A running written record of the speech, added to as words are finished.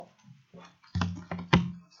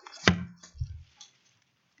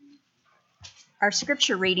Our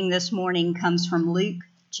scripture reading this morning comes from Luke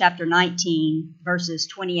chapter 19, verses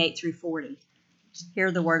 28 through 40. Hear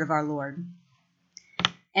the word of our Lord.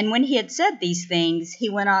 And when he had said these things, he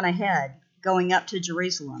went on ahead, going up to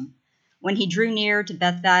Jerusalem. When he drew near to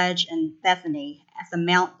Bethphage and Bethany, at the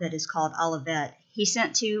mount that is called Olivet, he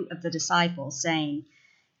sent two of the disciples, saying,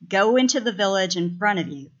 Go into the village in front of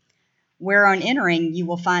you, where on entering you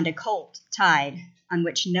will find a colt tied, on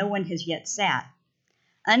which no one has yet sat.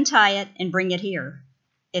 Untie it and bring it here.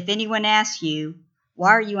 If anyone asks you, Why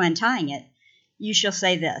are you untying it? You shall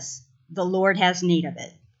say this, The Lord has need of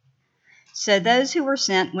it. So those who were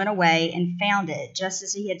sent went away and found it just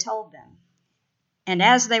as he had told them. And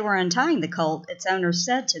as they were untying the colt, its owner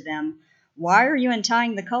said to them, Why are you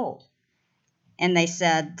untying the colt? And they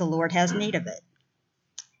said, The Lord has need of it.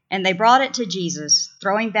 And they brought it to Jesus,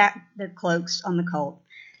 throwing back their cloaks on the colt.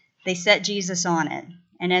 They set Jesus on it.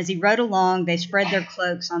 And as he rode along, they spread their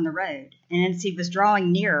cloaks on the road. And as he was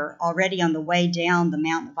drawing nearer, already on the way down the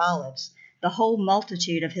Mount of Olives, the whole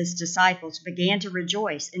multitude of his disciples began to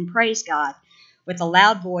rejoice and praise God with a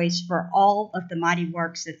loud voice for all of the mighty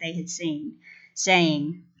works that they had seen,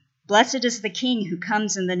 saying, Blessed is the King who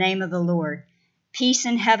comes in the name of the Lord, peace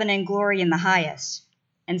in heaven and glory in the highest.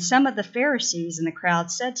 And some of the Pharisees in the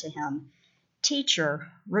crowd said to him,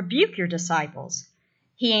 Teacher, rebuke your disciples.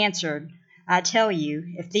 He answered, I tell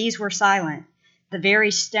you, if these were silent, the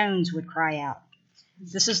very stones would cry out.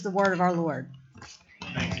 This is the word of our Lord.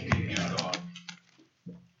 Thanks be to God.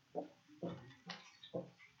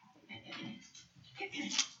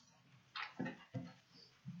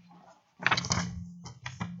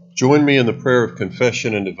 Join me in the prayer of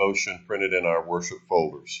confession and devotion printed in our worship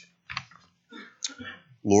folders.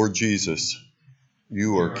 Lord Jesus,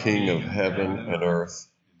 you are King of heaven and earth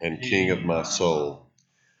and King of my soul.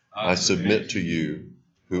 I submit to you,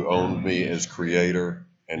 who owned me as creator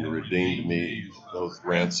and redeemed me, both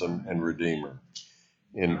ransom and redeemer.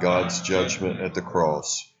 In God's judgment at the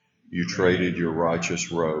cross, you traded your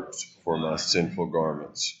righteous robes for my sinful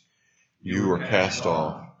garments. You were cast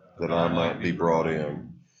off that I might be brought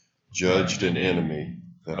in, judged an enemy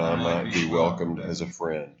that I might be welcomed as a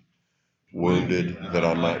friend, wounded that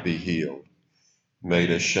I might be healed,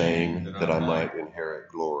 made a shame that I might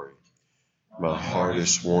inherit glory. My heart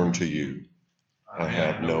is sworn to you. I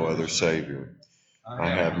have no other Savior. I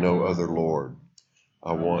have no other Lord.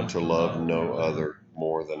 I want to love no other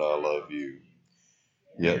more than I love you.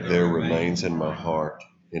 Yet there remains in my heart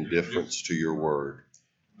indifference to your word,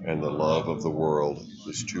 and the love of the world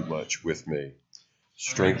is too much with me.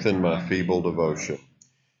 Strengthen my feeble devotion.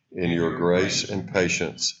 In your grace and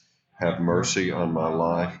patience, have mercy on my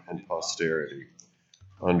life and posterity.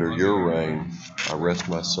 Under your reign, I rest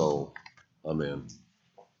my soul. Amen.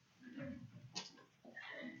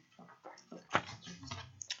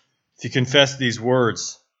 If you confess these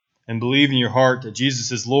words and believe in your heart that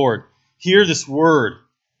Jesus is Lord, hear this word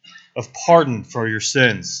of pardon for your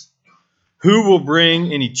sins. Who will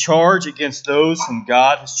bring any charge against those whom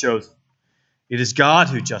God has chosen? It is God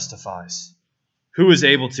who justifies. Who is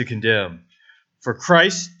able to condemn? For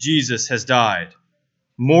Christ Jesus has died.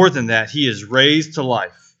 More than that, he is raised to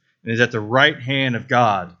life and is at the right hand of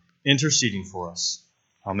God, interceding for us.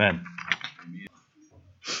 Amen.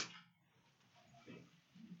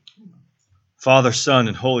 Father, Son,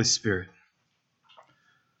 and Holy Spirit,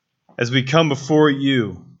 as we come before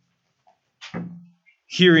you,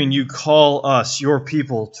 hearing you call us, your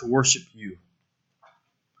people, to worship you,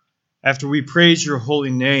 after we praise your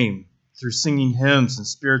holy name through singing hymns and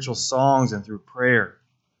spiritual songs and through prayer,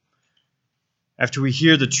 after we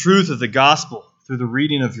hear the truth of the gospel through the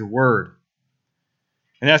reading of your word,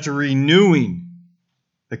 and after renewing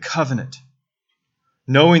the covenant,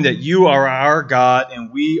 knowing that you are our God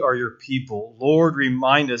and we are your people, Lord,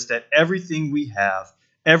 remind us that everything we have,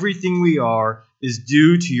 everything we are, is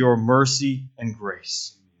due to your mercy and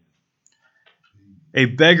grace. A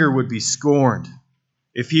beggar would be scorned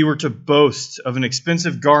if he were to boast of an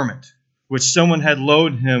expensive garment which someone had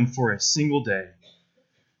loaned him for a single day.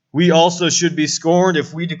 We also should be scorned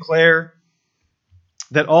if we declare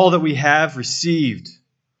that all that we have received,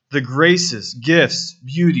 the graces, gifts,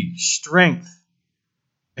 beauty, strength,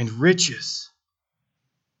 and riches,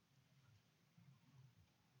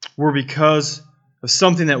 were because of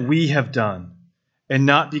something that we have done and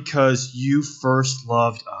not because you first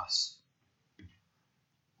loved us.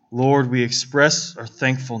 Lord, we express our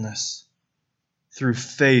thankfulness through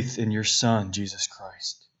faith in your Son, Jesus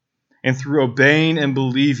Christ, and through obeying and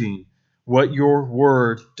believing what your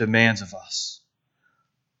word demands of us.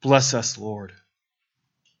 Bless us, Lord.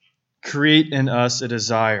 Create in us a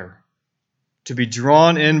desire to be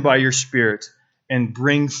drawn in by your Spirit and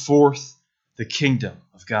bring forth the kingdom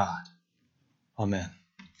of God. Amen.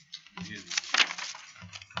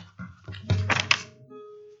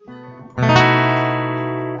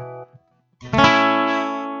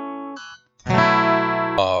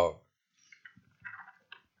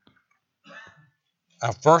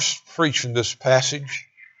 I first preached from this passage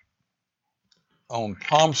on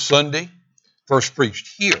Palm Sunday. First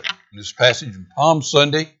preached here in this passage on Palm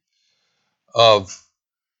Sunday of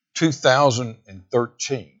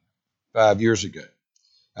 2013, 5 years ago.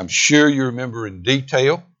 I'm sure you remember in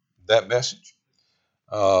detail that message.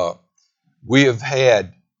 We have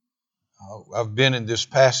had, I've been in this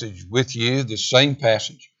passage with you, this same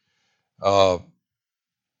passage, on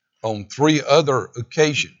 3 other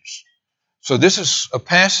occasions. So this is a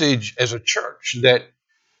passage as a church that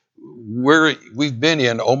we've been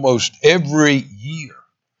in almost every year.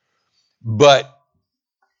 But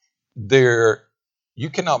you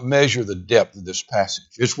cannot measure the depth of this passage.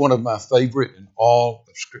 It's one of my favorite in all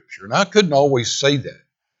of Scripture. And I couldn't always say that.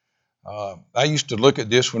 I used to look at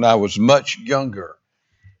this when I was much younger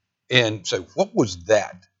and say, what was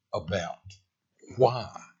that about? Why?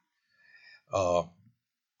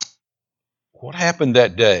 What happened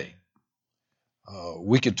that day?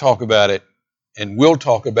 We could talk about it, and we'll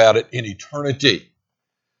talk about it in eternity,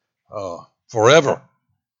 forever.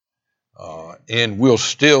 And we'll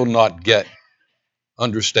still not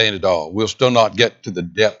understand it all. We'll still not get to the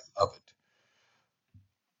depth of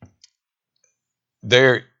it.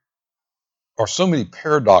 There are so many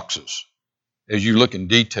paradoxes as you look in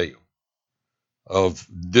detail of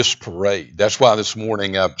this parade. That's why this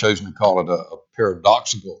morning I've chosen to call it a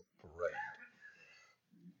paradoxical parade.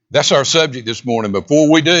 That's our subject this morning. Before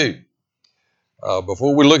we look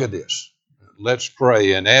at this, let's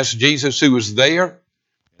pray and ask Jesus, who was there,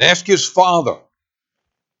 and ask his Father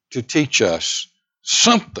to teach us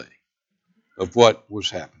something of what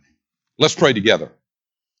was happening. Let's pray together.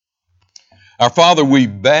 Our Father, we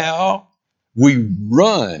bow, we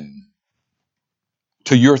run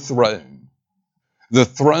to your throne, the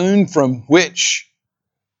throne from which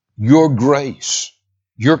your grace,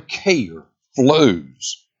 your care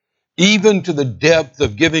flows, even to the depth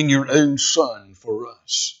of giving your own Son for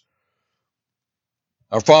us.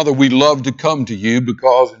 Our Father, we love to come to you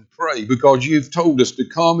and pray because you've told us to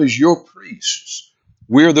come as your priests.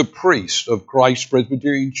 We're the priests of Christ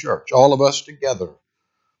Presbyterian Church, all of us together.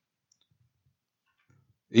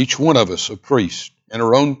 Each one of us a priest in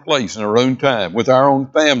our own place, in our own time, with our own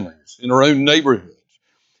families, in our own neighborhoods.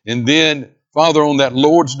 And then, Father, on that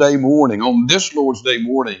Lord's Day morning, on this Lord's Day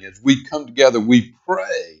morning, as we come together, we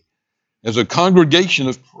pray as a congregation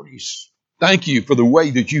of priests. Thank you for the way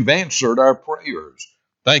that you've answered our prayers.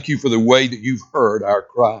 Thank you for the way that you've heard our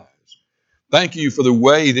cries. Thank you for the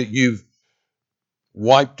way that you've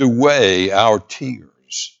wiped away our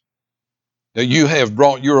tears, that you have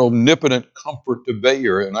brought your omnipotent comfort to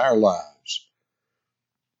bear in our lives.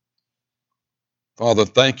 Father,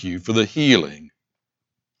 thank you for the healing,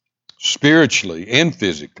 spiritually and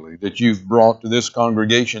physically, that you've brought to this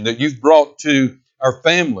congregation, that you've brought to our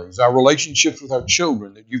families, our relationships with our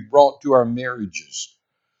children, that you've brought to our marriages.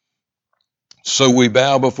 So we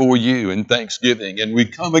bow before you in thanksgiving, and we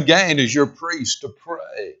come again as your priest to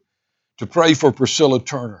pray for Priscilla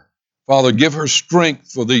Turner. Father, give her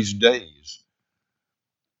strength for these days.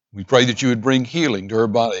 We pray that you would bring healing to her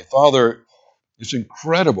body. Father, it's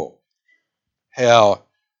incredible how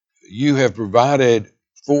you have provided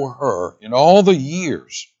for her in all the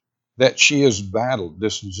years that she has battled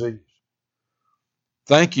this disease.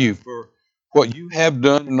 Thank you for what you have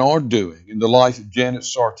done and are doing in the life of Janet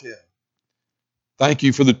Sartell. Thank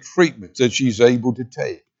you for the treatments that she's able to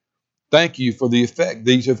take. Thank you for the effect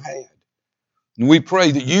these have had. And we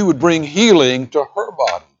pray that you would bring healing to her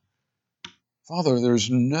body. Father, there's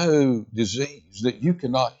no disease that you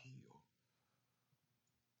cannot heal.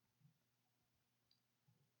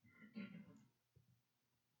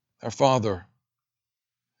 Our Father,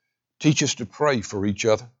 teach us to pray for each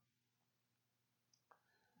other.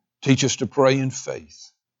 Teach us to pray in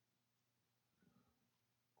faith.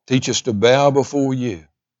 Teach us to bow before you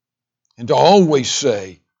and to always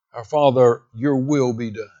say, our Father, your will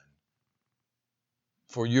be done.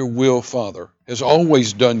 For your will, Father, has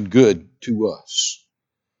always done good to us.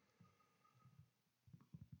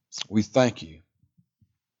 We thank you.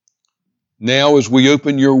 Now, as we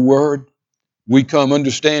open your word, we come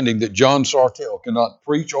understanding that John Sartell cannot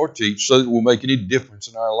preach or teach so that it will make any difference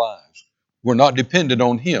in our lives. We're not dependent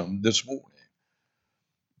on him this morning.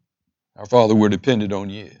 Our Father, we're dependent on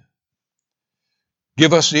you.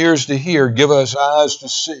 Give us ears to hear, give us eyes to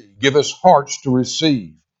see, give us hearts to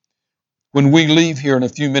receive. When we leave here in a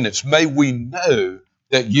few minutes, may we know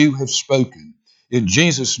that you have spoken. In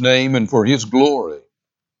Jesus' name and for His glory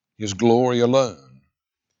alone.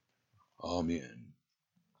 Amen.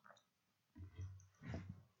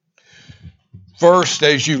 First,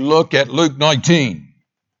 as you look at Luke 19,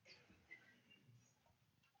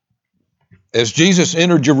 as Jesus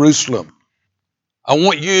entered Jerusalem, I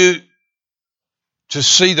want you to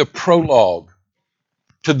see the prologue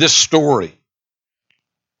to this story.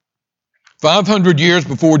 500 years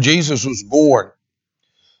before Jesus was born,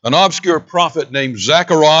 an obscure prophet named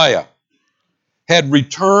Zechariah had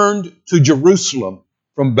returned to Jerusalem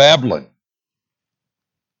from Babylon.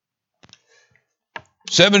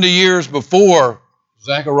 70 years before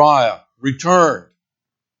Zechariah returned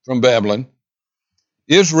from Babylon,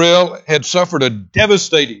 Israel had suffered a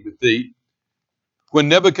devastating defeat when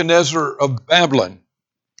Nebuchadnezzar of Babylon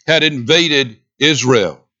had invaded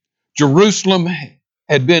Israel. Jerusalem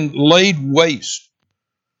had been laid waste.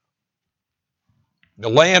 The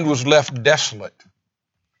land was left desolate.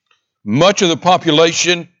 Much of the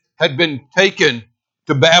population had been taken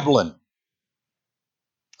to Babylon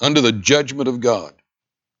under the judgment of God.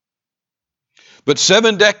 But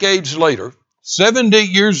 7 decades later, 70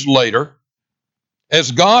 years later,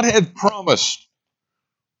 as God had promised,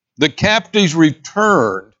 the captives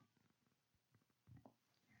returned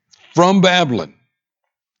from Babylon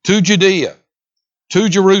to Judea, to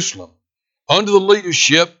Jerusalem, under the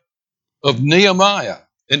leadership of Nehemiah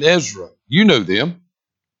and Ezra. You know them.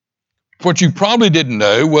 What you probably didn't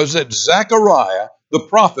know was that Zechariah, the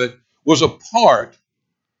prophet, was a part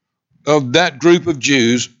of that group of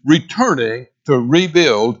Jews returning to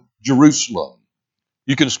rebuild Jerusalem.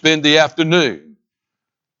 You can spend the afternoon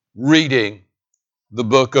reading the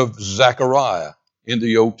book of Zechariah in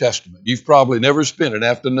the Old Testament. You've probably never spent an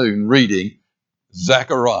afternoon reading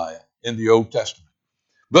Zechariah in the Old Testament.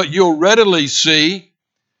 But you'll readily see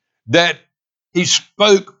that he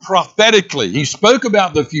spoke prophetically. He spoke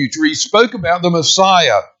about the future. He spoke about the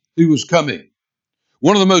Messiah who was coming.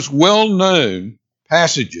 One of the most well-known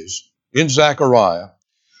passages in Zechariah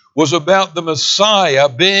was about the Messiah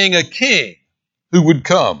being a king who would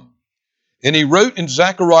come. And he wrote in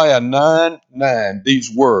Zechariah 9:9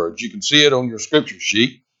 these words. You can see it on your scripture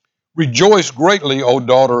sheet. Rejoice greatly, O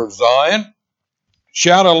daughter of Zion.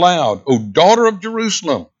 Shout aloud, O daughter of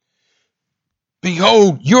Jerusalem.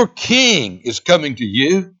 Behold, your king is coming to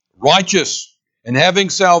you, righteous and having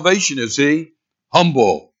salvation is he,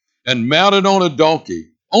 humble and mounted on a donkey,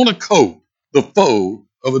 on a colt, the foal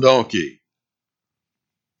of a donkey.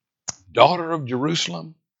 Daughter of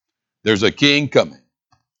Jerusalem, there's a king coming.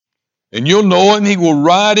 And you'll know him. He will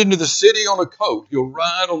ride into the city on a colt. He'll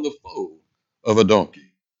ride on the foal of a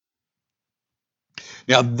donkey.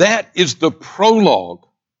 Now that is the prologue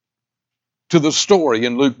to the story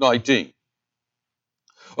in Luke 19.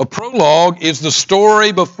 A prologue is the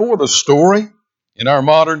story before the story. In our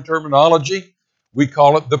modern terminology, we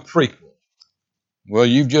call it the prequel. Well,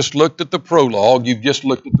 you've just looked at the prologue. You've just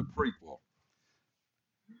looked at the prequel.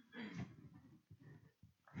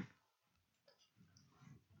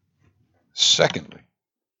 Secondly,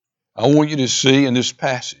 I want you to see in this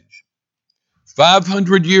passage,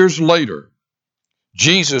 500 years later,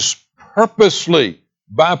 Jesus purposely,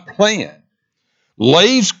 by plan,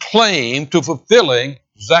 lays claim to fulfilling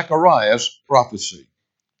Zechariah's prophecy.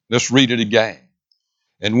 Let's read it again.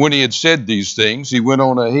 And when he had said these things, he went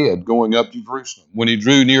on ahead, going up to Jerusalem. When he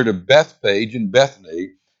drew near to Bethphage and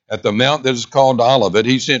Bethany, at the mount that is called Olivet,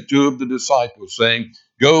 he sent 2 of the disciples, saying,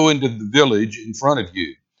 Go into the village in front of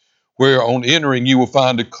you, where on entering you will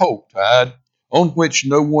find a colt tied, on which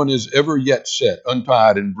no one has ever yet sat.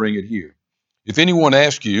 Untie it and bring it here. If anyone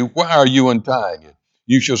asks you, Why are you untying it?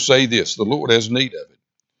 You shall say this, The Lord has need of it.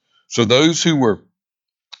 So those who were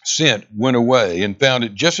sent went away and found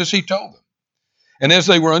it just as he told them. And as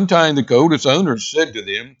they were untying the colt, its owners said to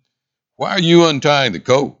them, Why are you untying the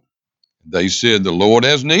colt? They said, The Lord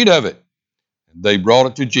has need of it. And they brought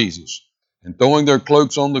it to Jesus. And throwing their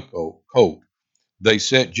cloaks on the colt, they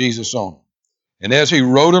set Jesus on it. And as he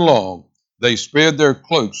rode along, they spread their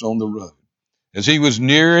cloaks on the road. As he was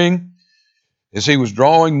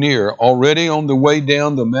drawing near, already on the way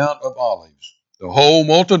down the Mount of Olives, the whole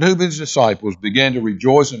multitude of his disciples began to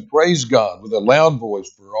rejoice and praise God with a loud voice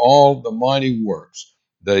for all the mighty works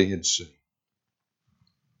they had seen.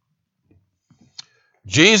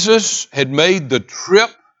 Jesus had made the trip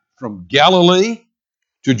from Galilee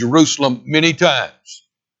to Jerusalem many times.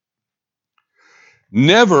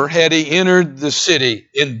 Never had he entered the city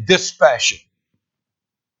in this fashion.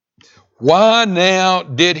 Why now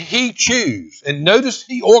did he choose? And notice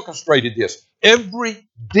he orchestrated this. Every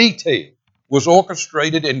detail was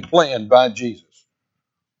orchestrated and planned by Jesus.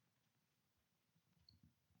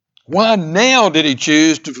 Why now did he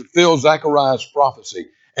choose to fulfill Zechariah's prophecy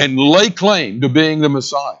and lay claim to being the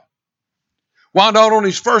Messiah? Why not on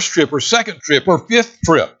his first trip or second trip or fifth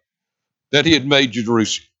trip that he had made to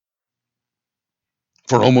Jerusalem?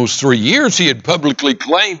 For almost 3 years, he had publicly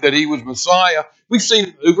claimed that he was Messiah. We've seen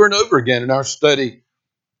it over and over again in our study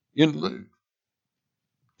in Luke.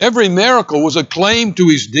 Every miracle was a claim to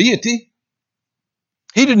his deity.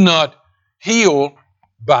 He did not heal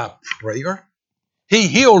by prayer. He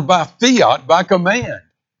healed by fiat, by command.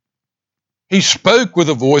 He spoke with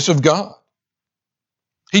the voice of God.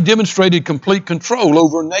 He demonstrated complete control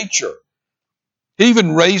over nature. He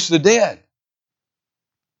even raised the dead.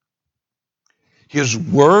 His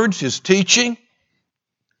words, his teaching,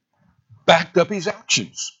 backed up his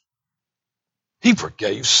actions. He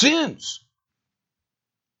forgave sins.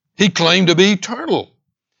 He claimed to be eternal.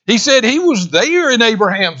 He said he was there in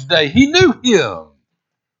Abraham's day. He knew him.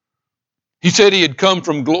 He said he had come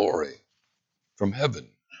from glory, from heaven.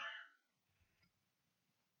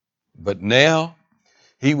 But now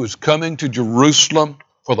he was coming to Jerusalem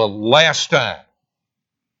for the last time.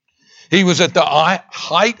 He was at the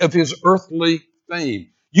height of his earthly fame.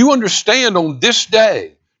 You understand, on this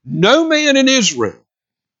day, no man in Israel,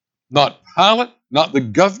 not Pilate, not the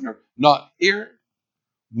governor, not Herod,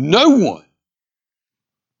 no one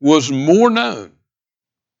was more known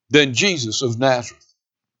than Jesus of Nazareth.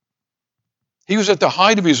 He was at the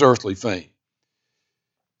height of his earthly fame.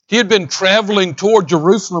 He had been traveling toward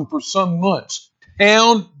Jerusalem for some months,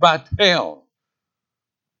 town by town.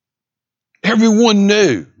 Everyone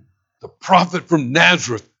knew the prophet from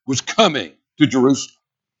Nazareth was coming to Jerusalem.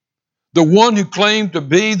 The one who claimed to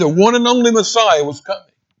be the one and only Messiah was coming.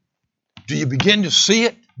 Do you begin to see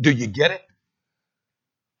it? Do you get it?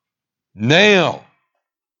 Now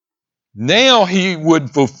he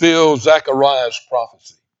would fulfill Zechariah's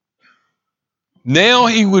prophecy. Now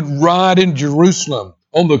he would ride in Jerusalem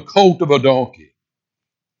on the colt of a donkey.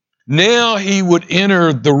 Now he would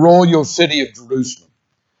enter the royal city of Jerusalem,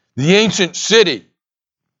 the ancient city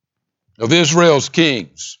of Israel's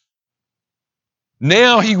kings.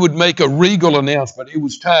 Now he would make a regal announcement. It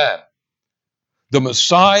was time. The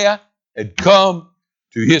Messiah had come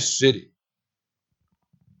to his city.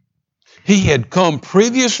 He had come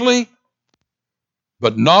previously,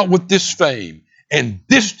 but not with this fame. And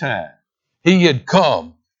this time, he had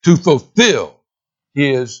come to fulfill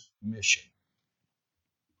his mission.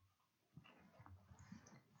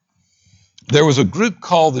 There was a group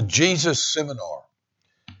called the Jesus Seminar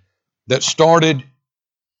that started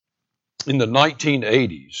in the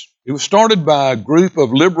 1980s. It was started by a group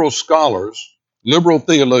of liberal scholars, liberal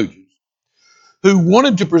theologians, who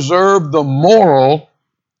wanted to preserve the moral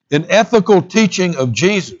and ethical teaching of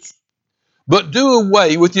Jesus, but do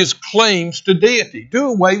away with his claims to deity, do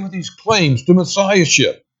away with his claims to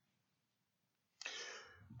messiahship.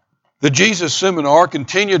 The Jesus Seminar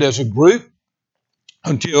continued as a group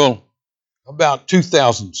until about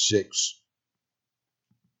 2006.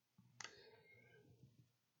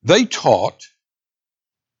 They taught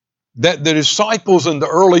that the disciples in the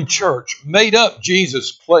early church made up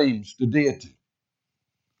Jesus' claims to deity.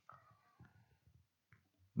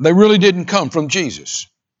 They really didn't come from Jesus.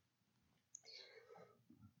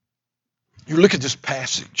 You look at this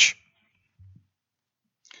passage.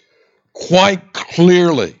 Quite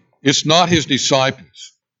clearly, it's not his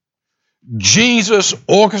disciples. Jesus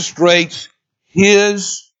orchestrates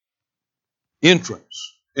his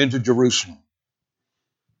entrance into Jerusalem.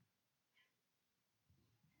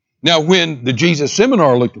 Now, when the Jesus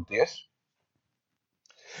Seminar looked at this,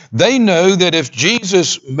 they know that if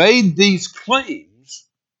Jesus made these claims,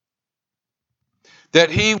 that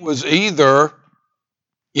he was either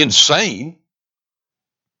insane,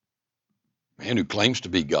 man who claims to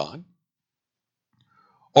be God,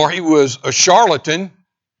 or he was a charlatan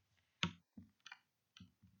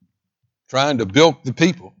trying to bilk the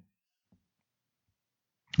people,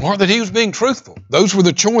 or that he was being truthful. Those were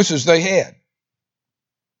the choices they had.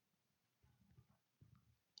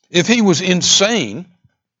 If he was insane,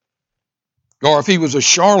 or if he was a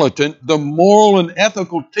charlatan, the moral and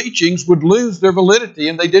ethical teachings would lose their validity,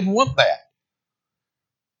 and they didn't want that.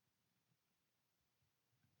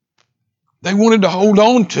 They wanted to hold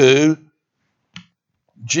on to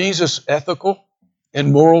Jesus' ethical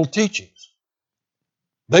and moral teachings.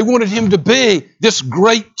 They wanted him to be this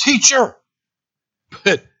great teacher.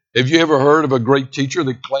 But have you ever heard of a great teacher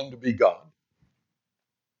that claimed to be God?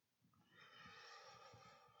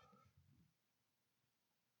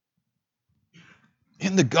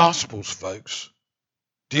 In the Gospels, folks,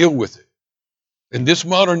 deal with it. In this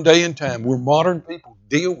modern day and time, we're modern people,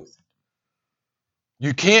 deal with it.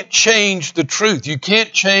 You can't change the truth. You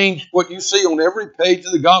can't change what you see on every page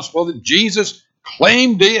of the gospel, that Jesus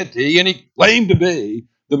claimed deity and he claimed to be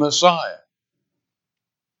the Messiah.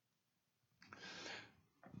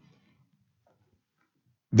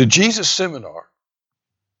 The Jesus Seminar,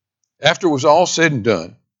 after it was all said and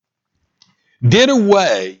done, did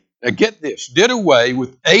away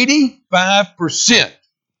with 85%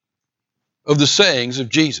 of the sayings of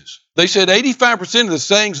Jesus. They said 85% of the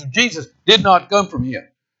sayings of Jesus did not come from him.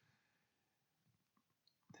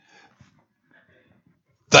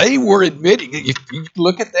 They were admitting, if you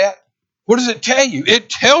look at that, what does it tell you? It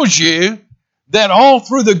tells you that all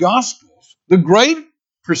through the Gospels, the great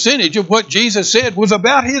percentage of what Jesus said was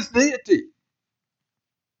about his deity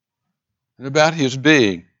and about his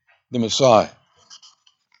being the Messiah.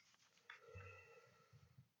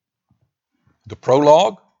 The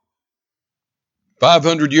prologue,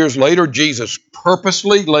 500 years later, Jesus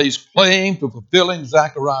purposely lays claim to fulfilling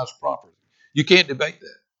Zechariah's prophecy. You can't debate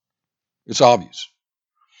that. It's obvious.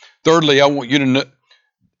 Thirdly, I want you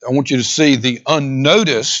to see the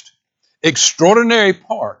unnoticed, extraordinary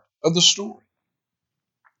part of the story.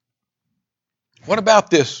 What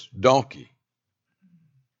about this donkey,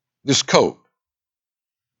 this colt?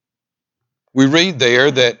 We read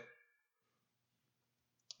there that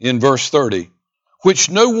in verse 30,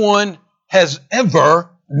 which no one has ever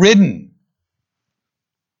ridden.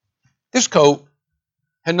 This colt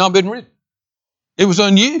had not been ridden. It was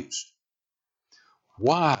unused.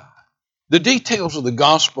 Why? The details of the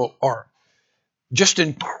gospel are just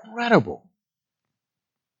incredible.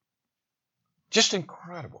 Just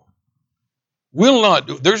incredible.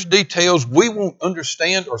 There's details we won't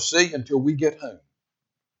understand or see until we get home.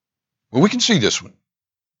 Well, we can see this one.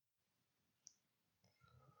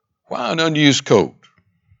 Why an unused colt?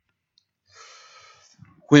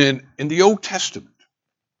 When in the Old Testament,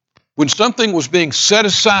 when something was being set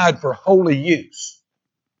aside for holy use,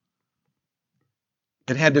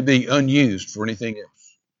 it had to be unused for anything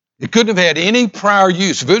else. It couldn't have had any prior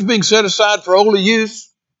use. If it was being set aside for holy use,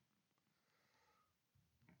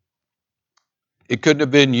 it couldn't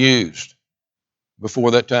have been used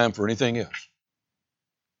before that time for anything else.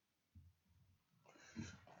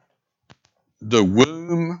 The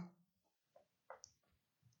womb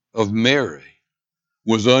of Mary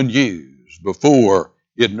was unused before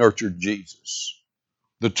it nurtured Jesus.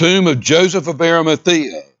 The tomb of Joseph of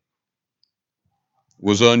Arimathea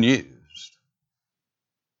was unused.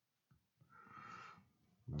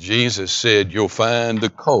 Jesus said, you'll find the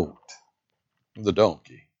colt, the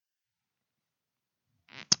donkey.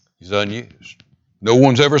 He's unused. No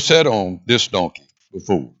one's ever sat on this donkey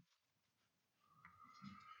before.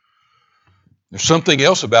 There's something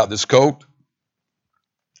else about this colt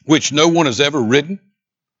which no one has ever ridden.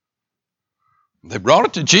 They brought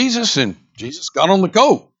it to Jesus and Jesus got on the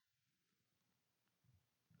colt.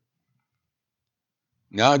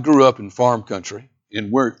 Now, I grew up in farm country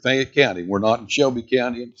in Fayette County. We're not in Shelby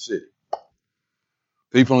County in the city.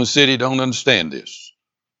 People in the city don't understand this.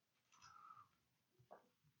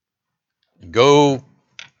 Go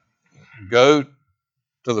to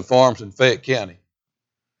the farms in Fayette County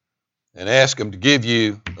and ask them to give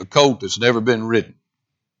you a colt that's never been ridden.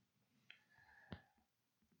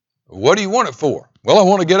 What do you want it for? Well, I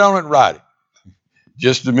want to get on it and ride it.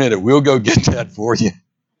 Just a minute, we'll go get that for you.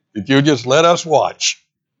 If you'll just let us watch.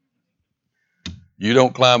 You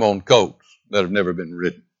don't climb on colts that have never been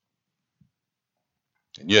ridden.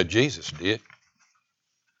 And yet Jesus did.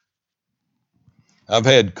 I've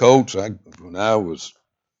had colts when I was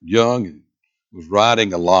young and was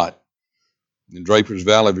riding a lot in Drapers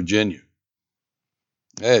Valley, Virginia.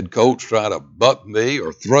 I had colts try to buck me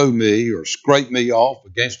or throw me or scrape me off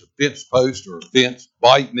against a fence post or a fence,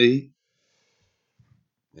 bite me.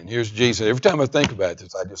 And here's Jesus. Every time I think about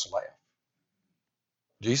this, I just laugh.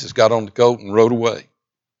 Jesus got on the colt and rode away.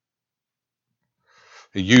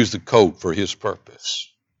 He used the colt for his purpose.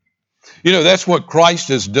 You know, that's what Christ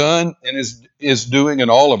has done and is doing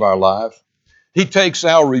in all of our lives. He takes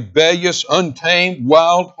our rebellious, untamed,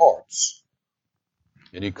 wild hearts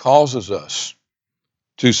and he causes us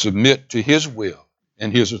to submit to his will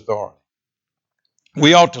and his authority.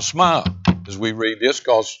 We ought to smile as we read this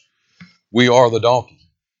because we are the donkey.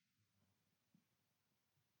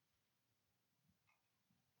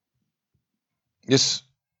 It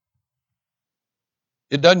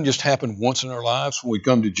doesn't just happen once in our lives when we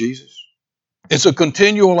come to Jesus. It's a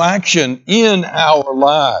continual action in our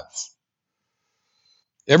lives.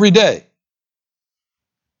 Every day.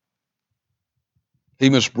 He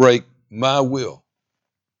must break my will,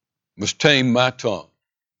 must tame my tongue,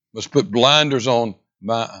 must put blinders on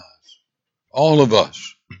my eyes. All of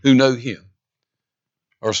us who know him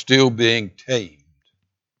are still being tamed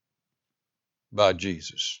by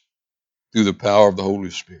Jesus through the power of the Holy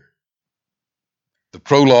Spirit. The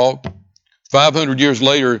prologue, 500 years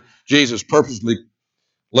later, Jesus purposely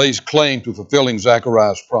lays claim to fulfilling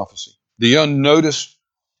Zechariah's prophecy. The unnoticed,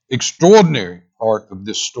 extraordinary part of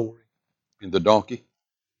this story in the donkey.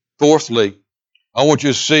 Fourthly, I want you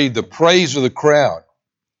to see the praise of the crowd.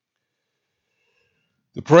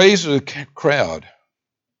 The praise of the crowd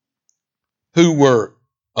who were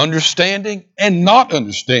understanding and not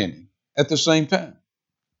understanding at the same time.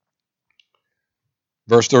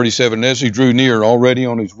 Verse 37, as he drew near, already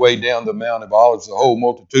on his way down the Mount of Olives, the whole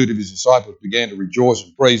multitude of his disciples began to rejoice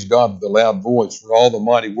and praise God with a loud voice for all the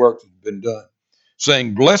mighty works that had been done,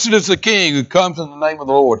 saying, Blessed is the King who comes in the name of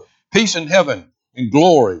the Lord, peace in heaven and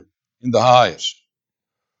glory in the highest.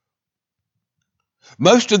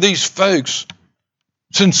 Most of these folks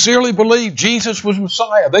sincerely believed Jesus was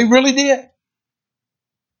Messiah. They really did.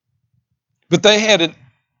 But they had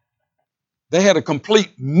a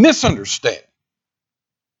complete misunderstanding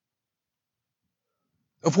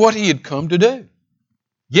of what he had come to do.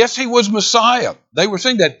 Yes, he was Messiah. They were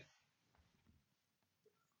saying that.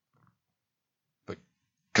 But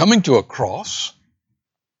coming to a cross,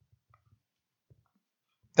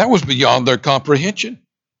 that was beyond their comprehension.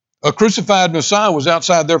 A crucified Messiah was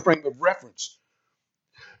outside their frame of reference.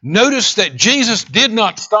 Notice that Jesus did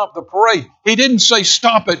not stop the parade. He didn't say,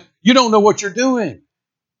 stop it. You don't know what you're doing.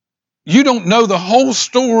 You don't know the whole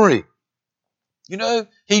story. You know,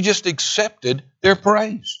 he just accepted their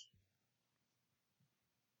praise.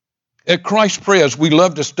 At Christ Prayers, we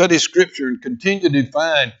love to study Scripture and continue to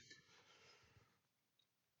define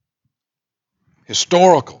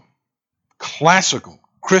historical, classical,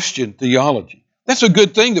 Christian theology. That's a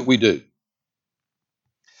good thing that we do.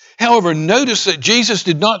 However, notice that Jesus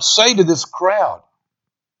did not say to this crowd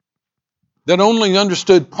that only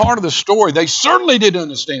understood part of the story. They certainly didn't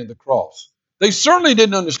understand the cross. They certainly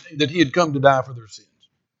didn't understand that he had come to die for their sins.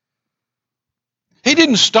 He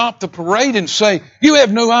didn't stop the parade and say, you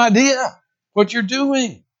have no idea what you're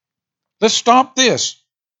doing. Let's stop this.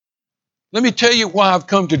 Let me tell you why I've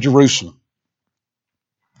come to Jerusalem.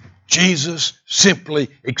 Jesus simply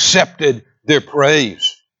accepted their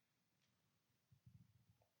praise.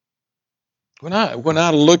 When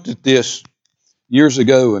I looked at this years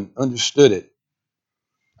ago and understood it,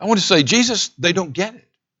 I want to say, Jesus, they don't get it.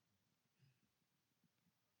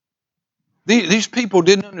 These people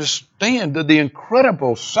didn't understand the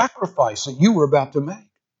incredible sacrifice that you were about to make.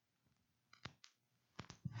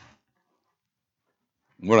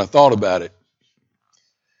 When I thought about it,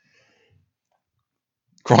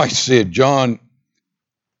 Christ said, John,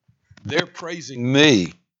 they're praising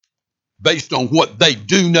me based on what they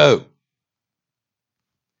do know.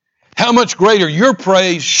 How much greater your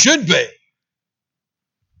praise should be.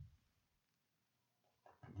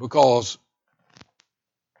 Because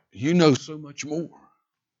you know so much more.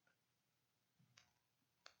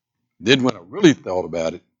 Then when I really thought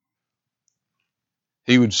about it,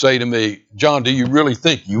 he would say to me, John, do you really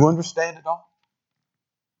think you understand it all?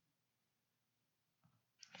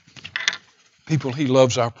 People, he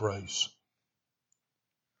loves our praise.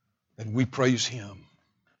 And we praise him.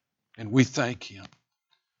 And we thank him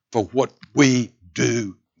for what we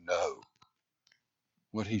do know.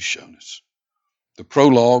 What he's shown us. The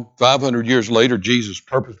prologue, 500 years later, Jesus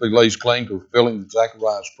purposely lays claim to fulfilling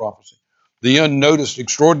Zechariah's prophecy. The unnoticed,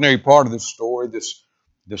 extraordinary part of this story,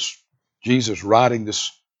 this Jesus riding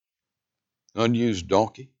this unused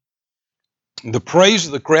donkey. The praise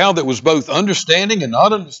of the crowd that was both understanding and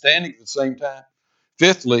not understanding at the same time.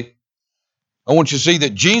 Fifthly, I want you to see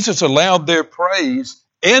that Jesus allowed their praise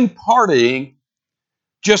and partying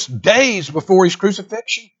just days before his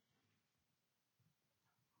crucifixion.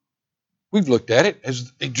 We've looked at it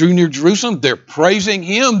as they drew near Jerusalem. They're praising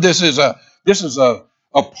him. This is a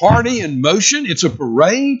party in motion. It's a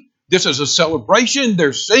parade. This is a celebration.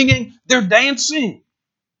 They're singing. They're dancing.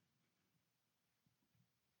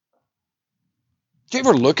 Do you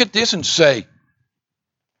ever look at this and say,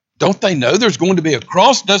 don't they know there's going to be a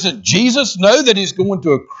cross? Doesn't Jesus know that he's going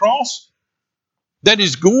to a cross? That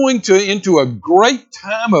he's going into a great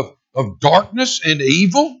time of darkness and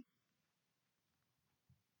evil?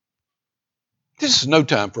 This is no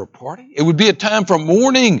time for a party. It would be a time for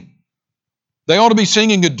mourning. They ought to be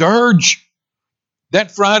singing a dirge.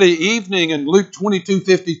 That Friday evening in Luke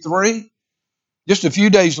 22:53, just a few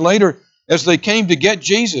days later, as they came to get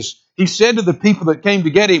Jesus, he said to the people that came to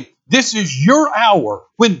get him, this is your hour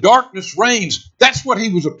when darkness reigns. That's what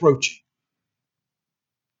he was approaching.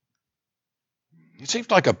 It seems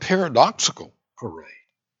like a paradoxical parade.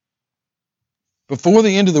 before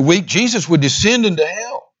the end of the week, Jesus would descend into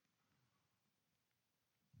hell.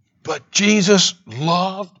 But Jesus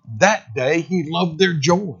loved that day. He loved their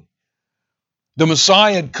joy. The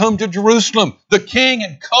Messiah had come to Jerusalem. The King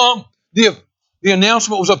had come. The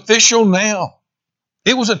announcement was official now.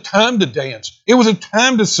 It was a time to dance. It was a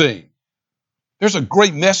time to sing. There's a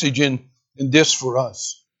great message in this for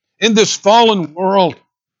us. In this fallen world,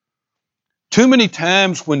 too many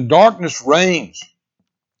times when darkness reigns,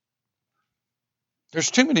 there's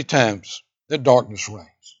too many times that darkness reigns.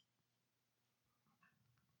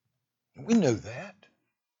 We know that.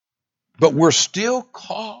 But we're still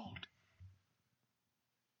called.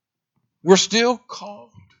 We're still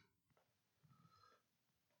called.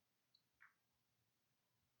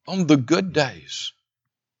 On the good days,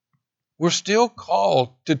 we're still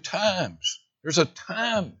called to times. There's a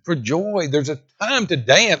time for joy. There's a time to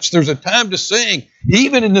dance. There's a time to sing.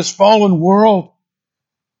 Even in this fallen world,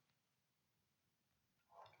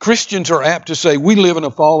 Christians are apt to say, we live in a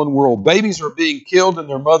fallen world. Babies are being killed in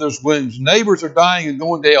their mother's wombs. Neighbors are dying and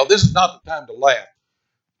going to hell. This is not the time to laugh.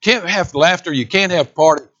 You can't have laughter. You can't have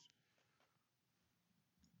parties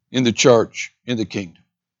in the church, in the kingdom.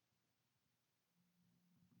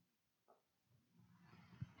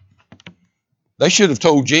 They should have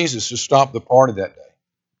told Jesus to stop the party that day.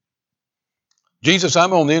 Jesus,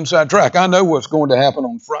 I'm on the inside track. I know what's going to happen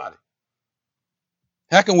on Friday.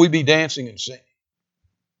 How can we be dancing and singing?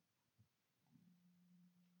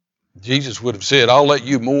 Jesus would have said, I'll let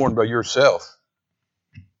you mourn by yourself.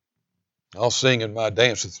 I'll sing in my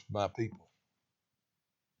dance with my people.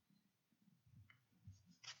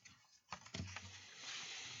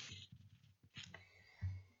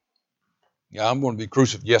 Yeah, I'm going to be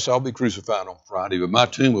crucified. Yes, I'll be crucified on Friday, but my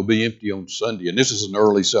tomb will be empty on Sunday, and this is an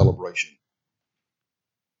early celebration.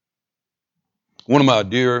 One of my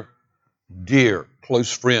dear,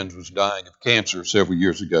 close friends was dying of cancer several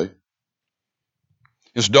years ago.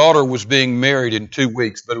 His daughter was being married in 2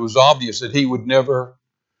 weeks, but it was obvious that he would never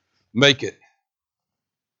make it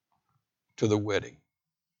to the wedding.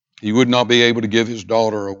 He would not be able to give his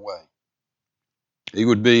daughter away. He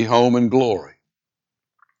would be home in glory.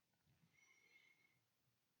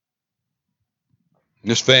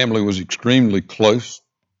 This family was extremely close.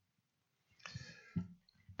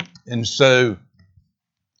 And so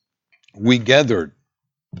we gathered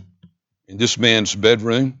in this man's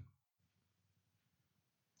bedroom.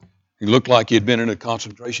 He looked like he had been in a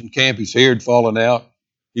concentration camp. His hair had fallen out.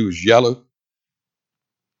 He was yellow.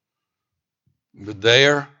 But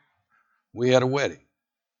there we had a wedding.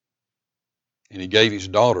 And he gave his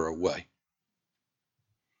daughter away.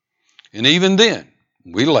 And even then,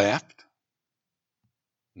 we laughed.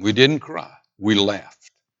 We didn't cry. We laughed.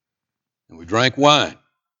 And we drank wine.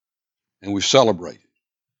 And we celebrated.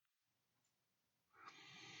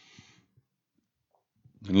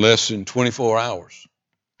 In less than 24 hours.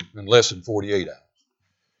 In less than 48 hours.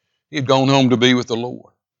 He had gone home to be with the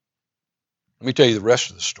Lord. Let me tell you the rest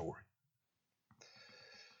of the story.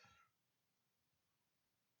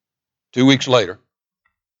 2 weeks later,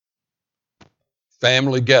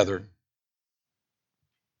 family gathered.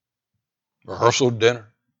 Rehearsal dinner.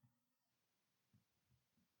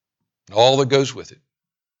 All that goes with it.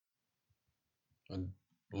 A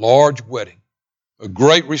large wedding. A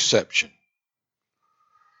great reception.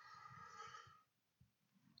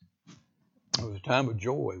 It was a time of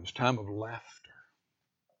joy. It was a time of laughter.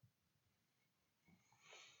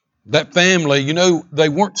 That family, you know, they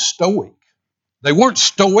weren't stoic. They weren't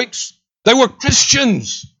stoics. They were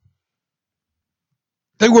Christians.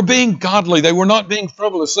 They were being godly. They were not being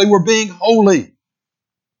frivolous. They were being holy.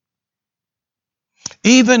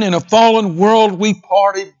 Even in a fallen world, we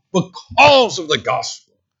party because of the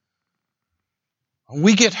gospel. When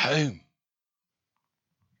we get home,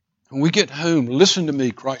 listen to me,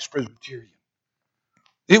 Christ Presbyterian.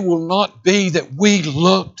 It will not be that we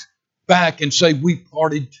looked back and say we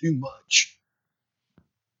partied too much.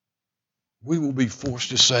 We will be forced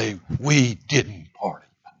to say we didn't party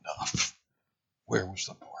enough. Where was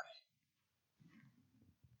the party?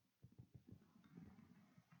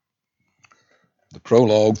 The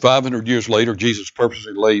prologue, 500 years later, Jesus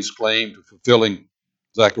purposely lays claim to fulfilling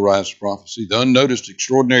Zechariah's prophecy. The unnoticed,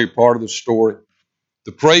 extraordinary part of the story.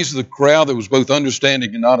 The praise of the crowd that was both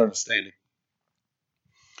understanding and not understanding.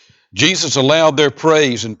 Jesus allowed their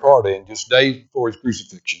praise and partying just days before his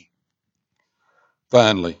crucifixion.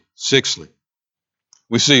 Finally, sixthly,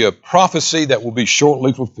 we see a prophecy that will be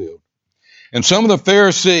shortly fulfilled. And some of the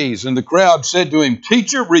Pharisees and the crowd said to him,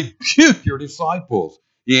 Teacher, rebuke your disciples.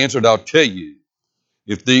 He answered, I'll tell you,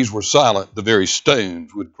 if these were silent, the very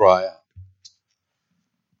stones would cry out.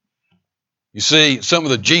 You see, some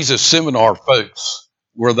of the Jesus Seminar folks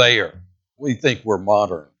were there. We think we're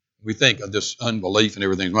modern. We think of this unbelief and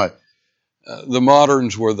everything. Right? The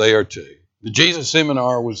moderns were there too. The Jesus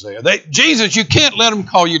Seminar was there. Jesus, you can't let them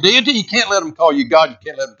call you deity. You can't let them call you God. You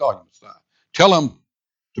can't let them call you Messiah. Tell them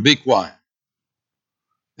to be quiet.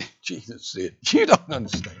 Jesus said, you don't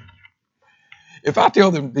understand. If I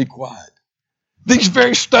tell them to be quiet, these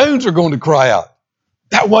very stones are going to cry out.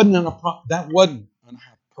 That wasn't an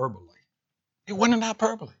hyperbole. It wasn't an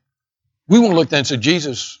hyperbole. We want to look at that and say,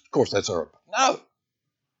 Jesus, of course, that's our. No.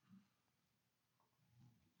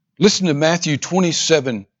 Listen to Matthew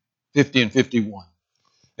 27, 50 and 51.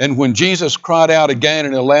 And when Jesus cried out again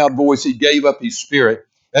in a loud voice, he gave up his spirit.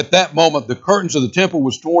 At that moment, the curtains of the temple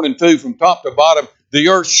was torn in two from top to bottom. The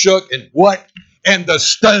earth shook and what? And the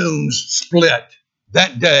stones split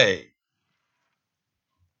that day.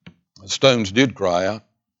 The stones did cry out.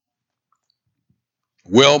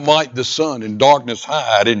 Well might the sun in darkness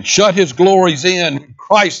hide and shut his glories in.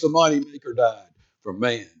 Christ the mighty maker died for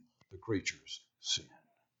man, the creature's sin.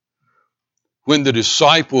 When the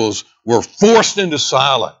disciples were forced into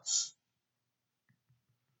silence,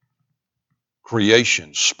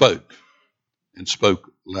 creation spoke and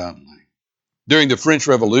spoke loudly. During the French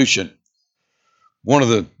Revolution, one of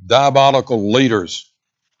the diabolical leaders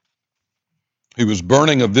who was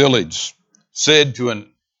burning a village said to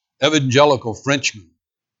an evangelical Frenchman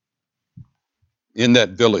in that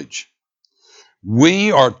village,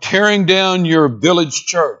 we are tearing down your village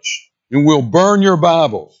church and we'll burn your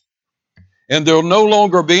Bibles and there'll no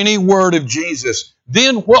longer be any word of Jesus.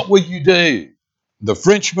 Then what will you do? The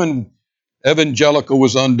Frenchman evangelical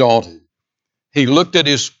was undaunted. He looked at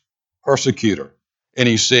his persecutor and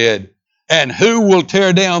he said, and who will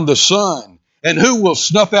tear down the sun? And who will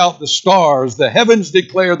snuff out the stars? The heavens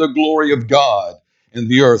declare the glory of God, and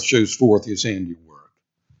the earth shows forth his handiwork.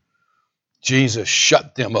 Jesus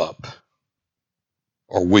shut them up,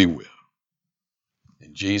 or we will.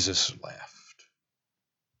 And Jesus laughed.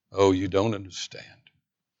 Oh, you don't understand.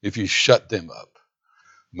 If you shut them up,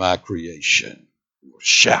 my creation will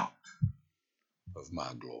shout of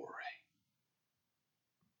my glory.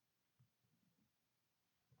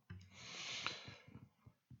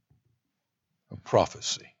 A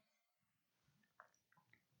prophecy.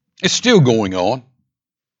 It's still going on.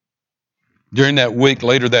 During that week,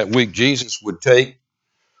 later that week, Jesus would take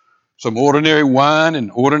some ordinary wine and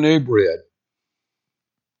ordinary bread.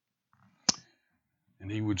 And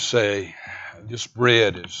he would say, this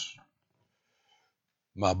bread is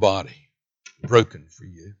my body broken for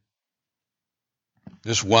you.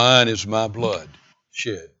 This wine is my blood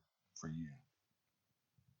shed for you.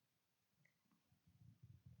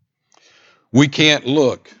 We can't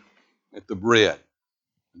look at the bread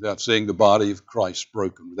without seeing the body of Christ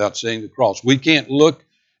broken, without seeing the cross. We can't look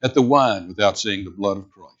at the wine without seeing the blood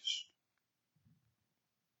of Christ.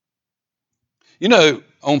 You know,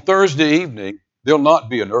 on Thursday evening, there'll not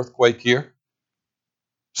be an earthquake here.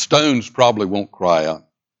 Stones probably won't cry out.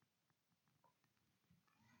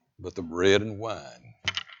 But the bread and wine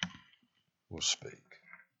will speak.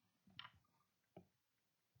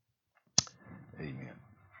 Amen.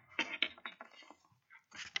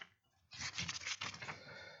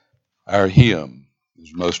 Our hymn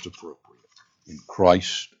is most appropriate. In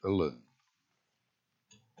Christ alone.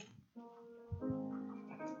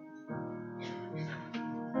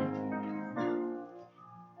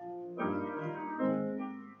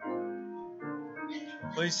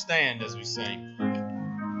 Please stand as we sing.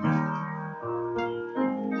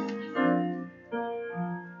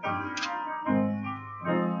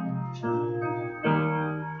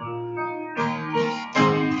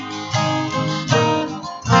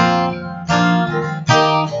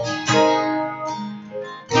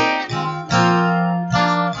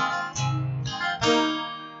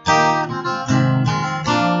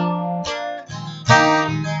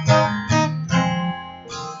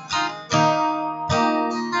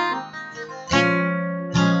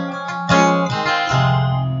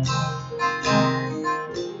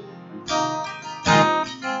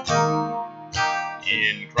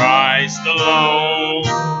 In Christ alone,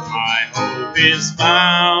 my hope is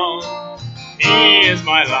found. He is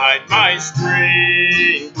my light, my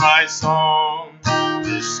strength, my song.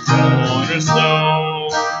 This cornerstone,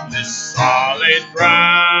 this solid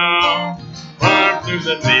ground, firm through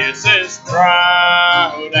the fiercest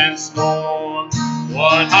drought and storm.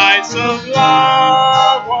 What heights of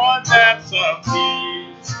love, what depths of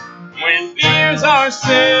peace, when fears are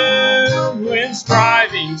stilled, when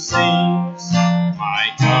striving cease. My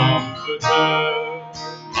comforter,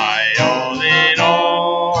 my all in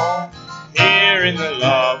all, here in the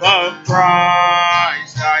love of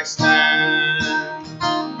Christ I stand.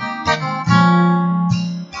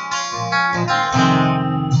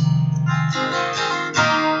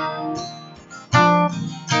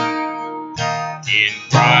 In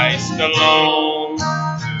Christ alone,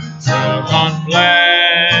 who took on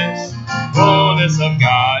flesh, fullness of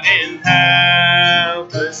God in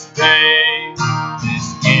helpless faith,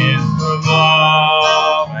 this gift of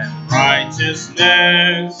love and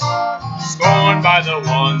righteousness, scorned by the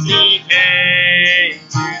ones he came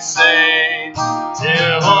to save,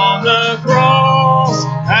 till on the cross,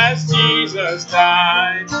 as Jesus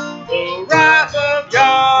died, the wrath of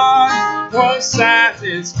God was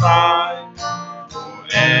satisfied. For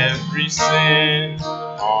every sin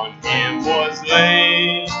on him was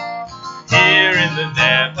laid. Here in the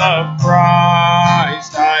death of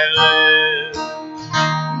Christ I live.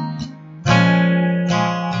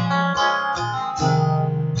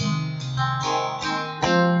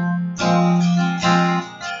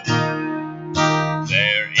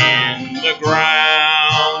 There in the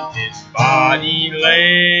ground his body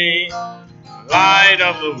lay, light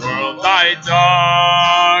of the world, thy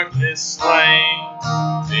darkness slain.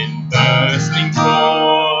 Then bursting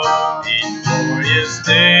forth in glorious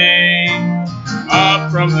day,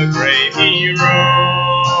 up from the grave he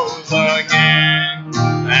rose again.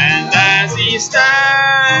 And as he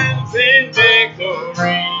stands in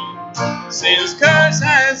victory, sin's curse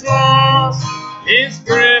has lost its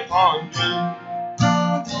grip on me.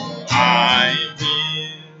 I am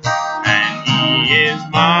his, and he is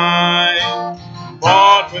mine,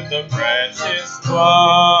 bought with the precious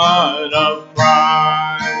blood of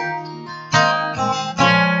Christ.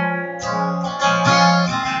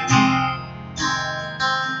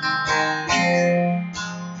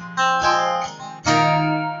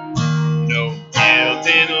 No guilt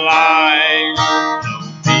in life, no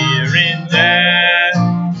fear in death.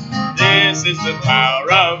 This is the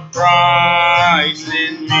power of Christ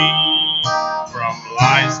in me. From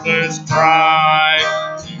life's first cry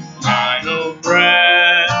to final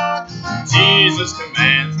breath, Jesus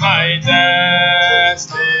commands my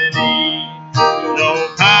destiny. No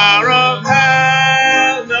power of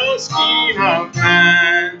hell, no scheme of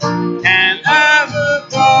man can ever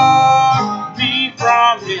part me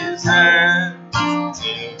from his hand,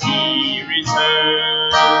 till he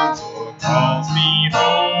returns or calls me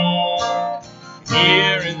home.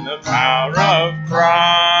 Here in the power of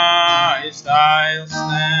Christ I'll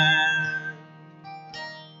stand.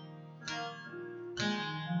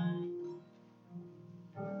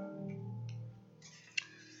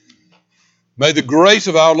 May the grace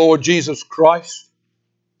of our Lord Jesus Christ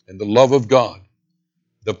and the love of God,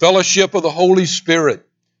 the fellowship of the Holy Spirit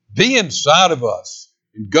be inside of us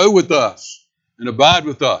and go with us and abide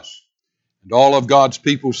with us. And all of God's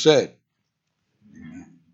people said,